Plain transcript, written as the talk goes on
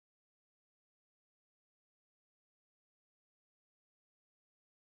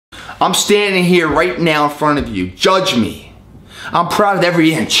I'm standing here right now in front of you. Judge me. I'm proud of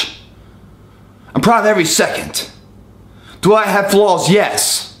every inch. I'm proud of every second. Do I have flaws?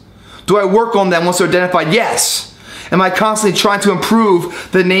 Yes. Do I work on them once they're identified? Yes. Am I constantly trying to improve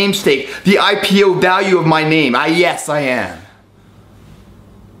the namesake, the IPO value of my name? Yes, I am.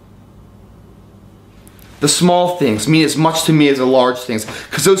 The small things mean as much to me as the large things,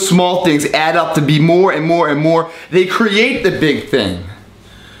 because those small things add up to be more and more and more. They create the big thing.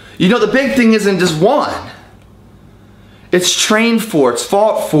 You know, the big thing isn't just one. It's trained for, it's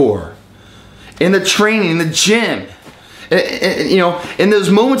fought for. In the training, in the gym, you know, in those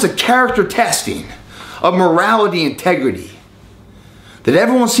moments of character testing, of morality, integrity, that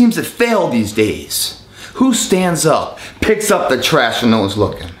everyone seems to fail these days. Who stands up, picks up the trash when no one's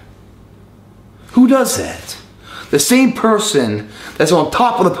looking? Who does that? The same person that's on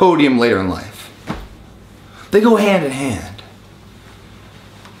top of the podium later in life. They go hand in hand.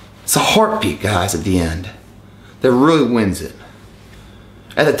 It's a heartbeat, guys, at the end that really wins it.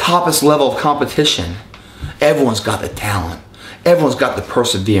 At the toppest level of competition, everyone's got the talent. Everyone's got the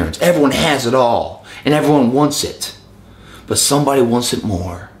perseverance. Everyone has it all. And everyone wants it. But somebody wants it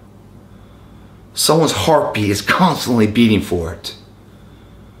more. Someone's heartbeat is constantly beating for it.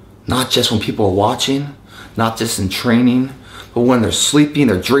 Not just when people are watching, not just in training, but when they're sleeping,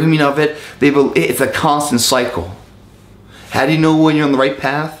 they're dreaming of it. It's a constant cycle. How do you know when you're on the right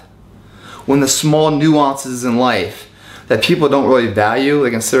path? When the small nuances in life that people don't really value,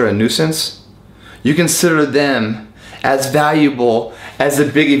 they consider a nuisance, you consider them as valuable as the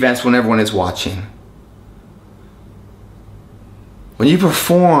big events when everyone is watching. When you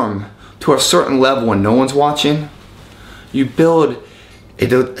perform to a certain level when no one's watching, you build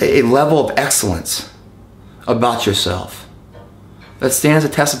a level of excellence about yourself that stands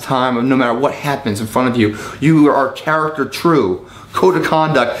the test of time. No matter what happens in front of you, you are character true, code of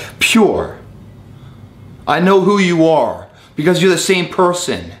conduct pure. I know who you are because you're the same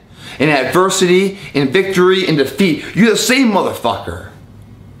person. In adversity, in victory, in defeat, you're the same motherfucker.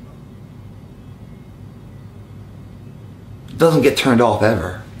 It doesn't get turned off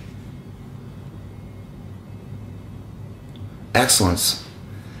ever. Excellence,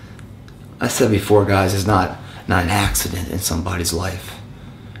 I said before, guys, is not an accident in somebody's life.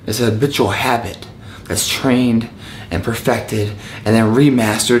 It's a habitual habit that's trained and perfected and then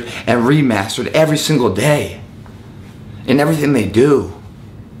remastered every single day in everything they do.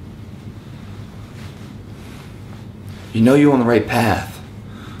 You know you're on the right path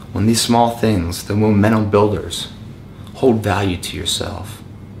when these small things, the momentum builders, hold value to yourself.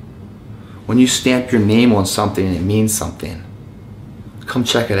 When you stamp your name on something and it means something, come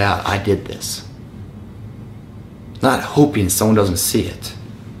check it out. I did this. Not hoping someone doesn't see it.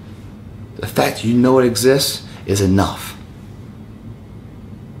 The fact you know it exists is enough.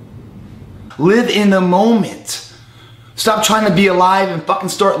 Live in the moment. Stop trying to be alive and fucking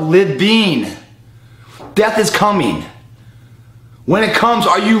start living. Death is coming. When it comes,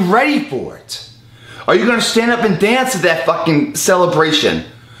 are you ready for it? Are you going to stand up and dance at that fucking celebration?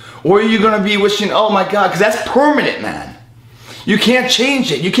 Or are you going to be wishing, oh my God, because that's permanent, man. You can't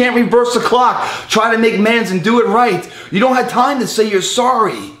change it. You can't reverse the clock. Try to make amends and do it right. You don't have time to say you're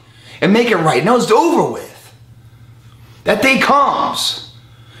sorry and make it right. No, it's over with. That day comes.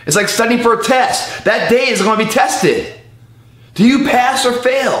 It's like studying for a test. That day is going to be tested. Do you pass or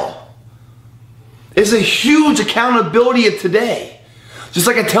fail? It's a huge accountability of today. Just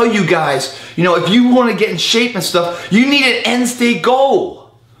like I tell you guys, you know, if you want to get in shape and stuff, you need an end state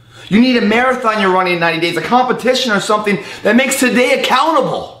goal. You need a marathon you're running in 90 days, a competition or something that makes today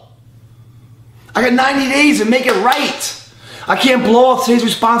accountable. I got 90 days to make it right. I can't blow off today's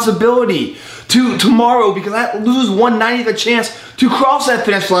responsibility to tomorrow because I lose 1/90th of a chance to cross that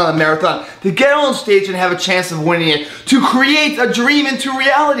finish line of the marathon, to get on stage and have a chance of winning it, to create a dream into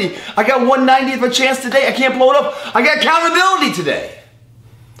reality. I got 1/90th of a chance today. I can't blow it up. I got accountability today.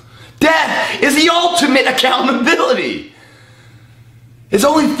 Death is the ultimate accountability. It's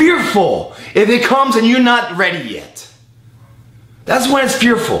only fearful if it comes and you're not ready yet. That's when it's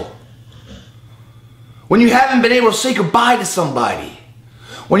fearful. When you haven't been able to say goodbye to somebody.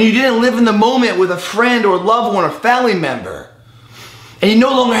 When you didn't live in the moment with a friend or loved one or family member. And you no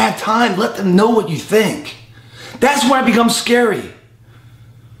longer have time to let them know what you think. That's when it becomes scary.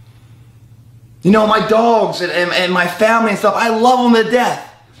 You know, my dogs and my family and stuff, I love them to death.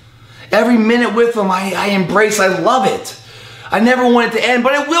 Every minute with them I embrace, I love it. I never want it to end,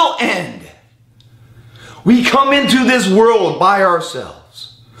 but it will end. We come into this world by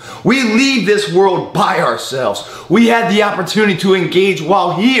ourselves. We leave this world by ourselves. We had the opportunity to engage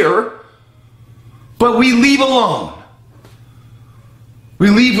while here, but we leave alone. We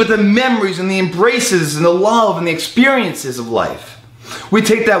leave with the memories and the embraces and the love and the experiences of life. We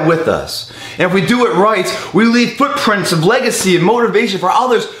take that with us. And if we do it right, we leave footprints of legacy and motivation for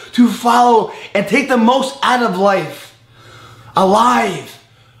others to follow and take the most out of life. Alive,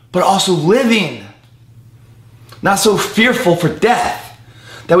 but also living. Not so fearful for death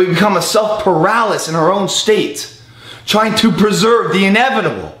that we become a self-paralysis in our own state, trying to preserve the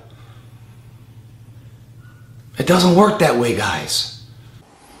inevitable. It doesn't work that way, guys.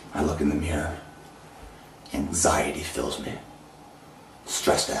 I look in the mirror. Anxiety fills me.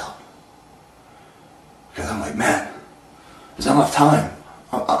 Stressed out. Because I'm like, man, there's not enough time.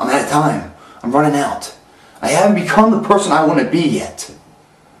 I'm out of time. I'm running out. I haven't become the person I want to be yet.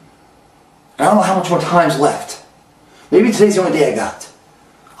 I don't know how much more time's left. Maybe today's the only day I got.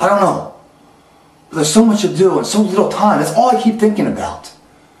 I don't know. But there's so much to do and so little time. That's all I keep thinking about.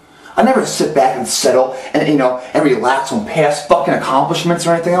 I never sit back and settle and, and relax on past fucking accomplishments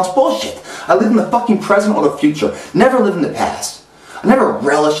or anything else. Bullshit. I live in the fucking present or the future. Never live in the past. I never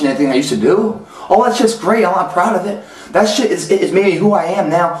relish in anything I used to do. All that shit's great. I'm not proud of it. That shit is made me who I am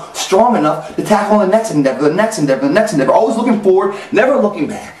now, strong enough to tackle the next endeavor, the next endeavor, the next endeavor. Always looking forward, never looking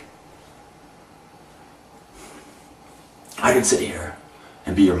back. I can sit here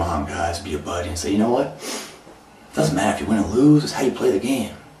and be your mom, guys, be your buddy, and say, you know what? It doesn't matter if you win or lose, it's how you play the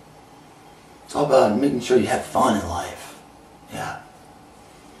game. It's all about making sure you have fun in life. Yeah.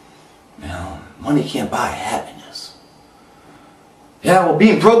 Money can't buy happiness. Yeah, well,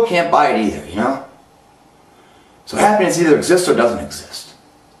 being broke can't buy it either, So happiness either exists or doesn't exist.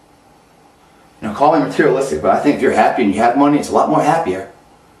 Call me materialistic, but I think if you're happy and you have money, it's a lot more happier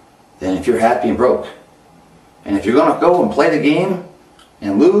than if you're happy and broke. And if you're going to go and play the game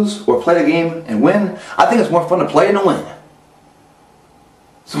and lose, or play the game and win, I think it's more fun to play and to win.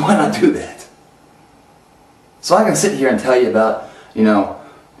 So why not do that? So I can sit here and tell you about,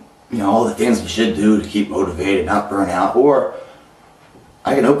 all the things you should do to keep motivated, not burn out, or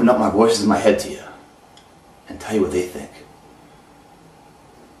I can open up my voices in my head to you and tell you what they think.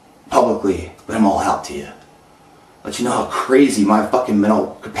 Publicly, let them all out to you. Let you know how crazy my fucking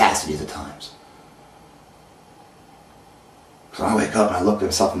mental capacity is at times. So when I wake up and I look at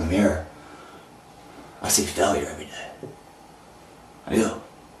myself in the mirror, I see failure every day. I do.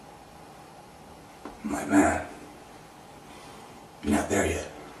 I'm like, man, you're not there yet.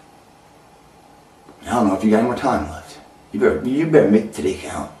 I don't know if you got any more time left. You better make today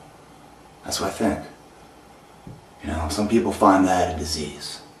count. That's what I think. Some people find that a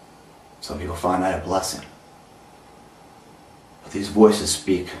disease. Some people find that a blessing. But these voices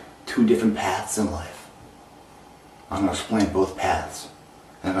speak two different paths in life. I'm going to explain both paths.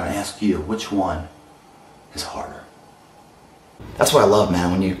 And I'm going to ask you, which one is harder? That's what I love,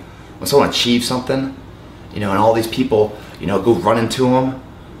 man. When someone achieves something, and all these people, go run into them,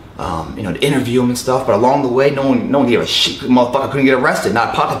 to interview them and stuff, but along the way, no one gave a shit. Motherfucker couldn't get arrested, not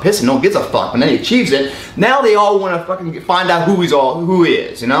a pocket pissing, no one gives a fuck. And then he achieves it. Now they all want to fucking find out who he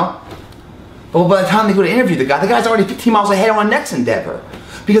is, But by the time they go to interview the guy's already 15 miles ahead on the next endeavor.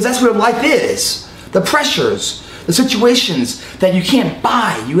 Because that's what life is. The pressures, the situations that you can't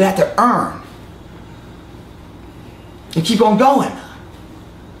buy, you have to earn. You keep on going.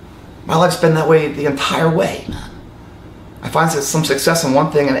 My life's been that way the entire way, man. I find some success in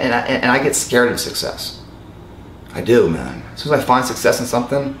one thing and I get scared of success. I do, man. As soon as I find success in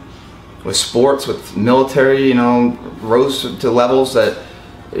something, with sports, with military, rose to levels that,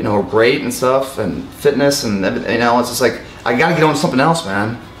 are great and stuff, and fitness and it's just like, I gotta get on to something else,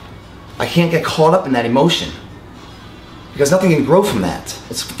 man. I can't get caught up in that emotion. Because nothing can grow from that.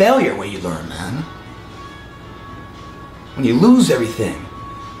 It's failure where you learn, man. When you lose everything,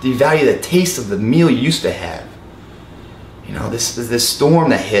 do you value the taste of the meal you used to have? This storm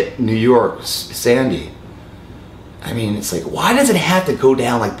that hit New York, Sandy. It's like, why does it have to go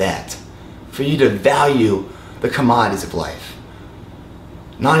down like that for you to value the commodities of life?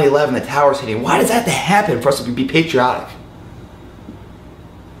 9/11, the towers hitting. Why does that have to happen for us to be patriotic?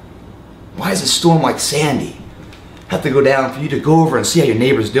 Why does a storm like Sandy have to go down for you to go over and see how your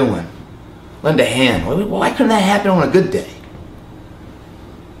neighbor's doing? Lend a hand. Why couldn't that happen on a good day?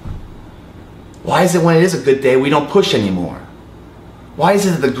 Why is it when it is a good day we don't push anymore? Why is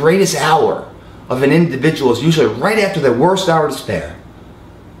it that the greatest hour of an individual is usually right after their worst hour of despair?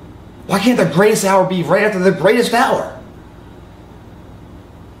 Why can't the greatest hour be right after the greatest hour?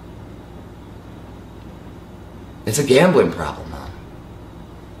 It's a gambling problem, man.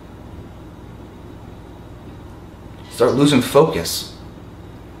 Start losing focus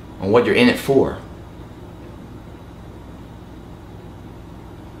on what you're in it for.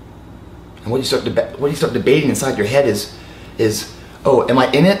 And what you start debating inside your head is Oh, am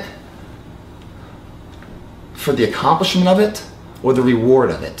I in it for the accomplishment of it or the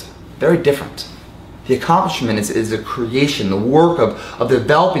reward of it? Very different. The accomplishment is the creation, the work of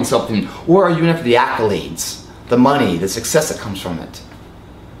developing something, or are you in it for the accolades, the money, the success that comes from it?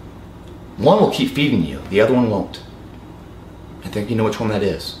 One will keep feeding you, the other one won't. I think you know which one that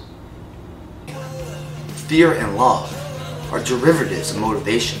is. Fear and love are derivatives of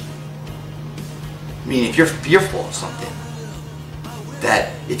motivation. I mean, if you're fearful of something,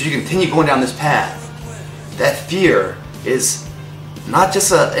 that if you continue going down this path, that fear is not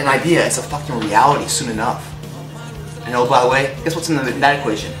just an idea, it's a fucking reality soon enough. And oh, by the way, guess what's in that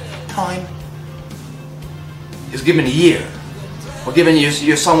equation? Time. He was given a year. Or given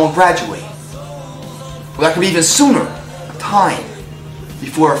your son will graduate. Well, that could be even sooner. Time.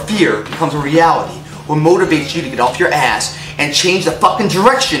 Before fear becomes a reality. What motivates you to get off your ass and change the fucking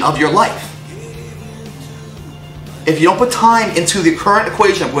direction of your life. If you don't put time into the current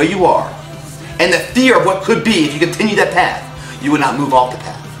equation of where you are, and the fear of what could be if you continue that path, you would not move off the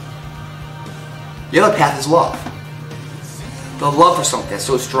path. The other path is love. The love for something that's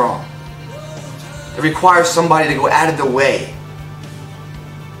so strong. It requires somebody to go out of their way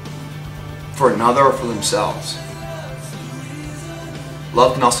for another or for themselves.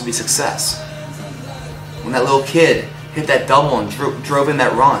 Love can also be success. When that little kid hit that double and drove in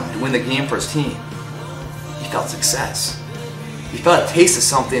that run to win the game for his team, he felt success. He felt a taste of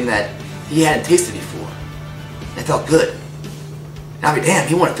something that he hadn't tasted before. And it felt good. Now, damn,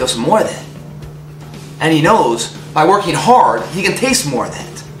 he wanted to feel some more of that. And he knows by working hard, he can taste more of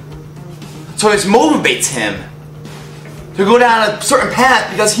that. So this motivates him to go down a certain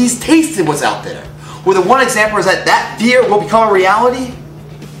path because he's tasted what's out there. Where the one example is that fear will become a reality.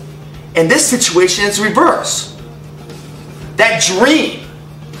 In this situation, it's reverse. That dream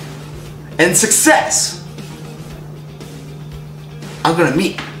and success, I'm going to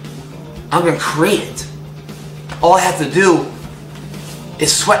meet. I'm going to create it. All I have to do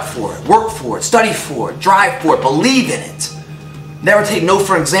is sweat for it, work for it, study for it, drive for it, believe in it. Never take no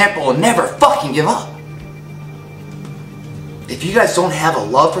for an example and never fucking give up. If you guys don't have a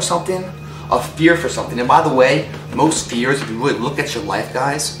love for something, a fear for something, and by the way, most fears, if you really look at your life,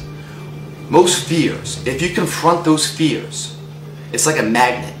 guys, most fears, if you confront those fears, it's like a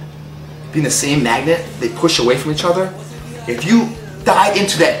magnet. Being the same magnet, they push away from each other. If you dive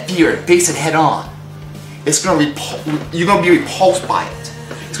into that fear and face it head on, it's gonna you're gonna be repulsed by it.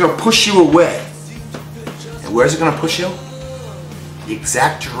 It's gonna push you away. And where's it gonna push you? The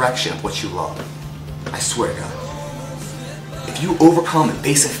exact direction of what you love. I swear to God. If you overcome and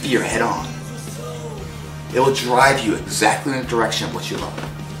face a fear head on, it will drive you exactly in the direction of what you love.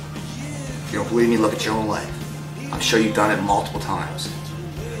 If you don't believe me, look at your own life. I'm sure you've done it multiple times.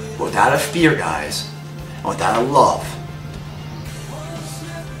 But without a fear, guys, and without a love,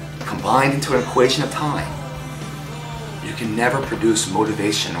 combined into an equation of time, you can never produce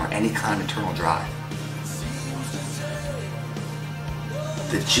motivation or any kind of internal drive.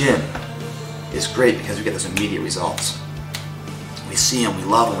 The gym is great because we get those immediate results. We see them, we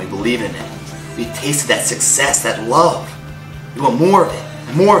love them, we believe in it. We tasted that success, that love. We want more of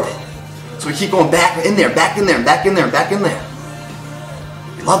it, more of it. So we keep going back in there, back in there, back in there, back in there.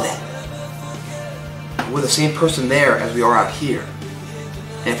 We love that. We're the same person there as we are out here.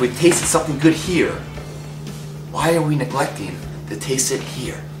 And if we tasted something good here, why are we neglecting to taste it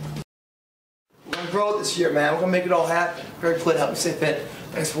here? We're going to grow it this year, man. We're going to make it all happen. Greg Plitt, help me stay fit.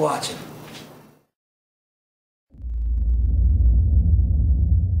 Thanks for watching.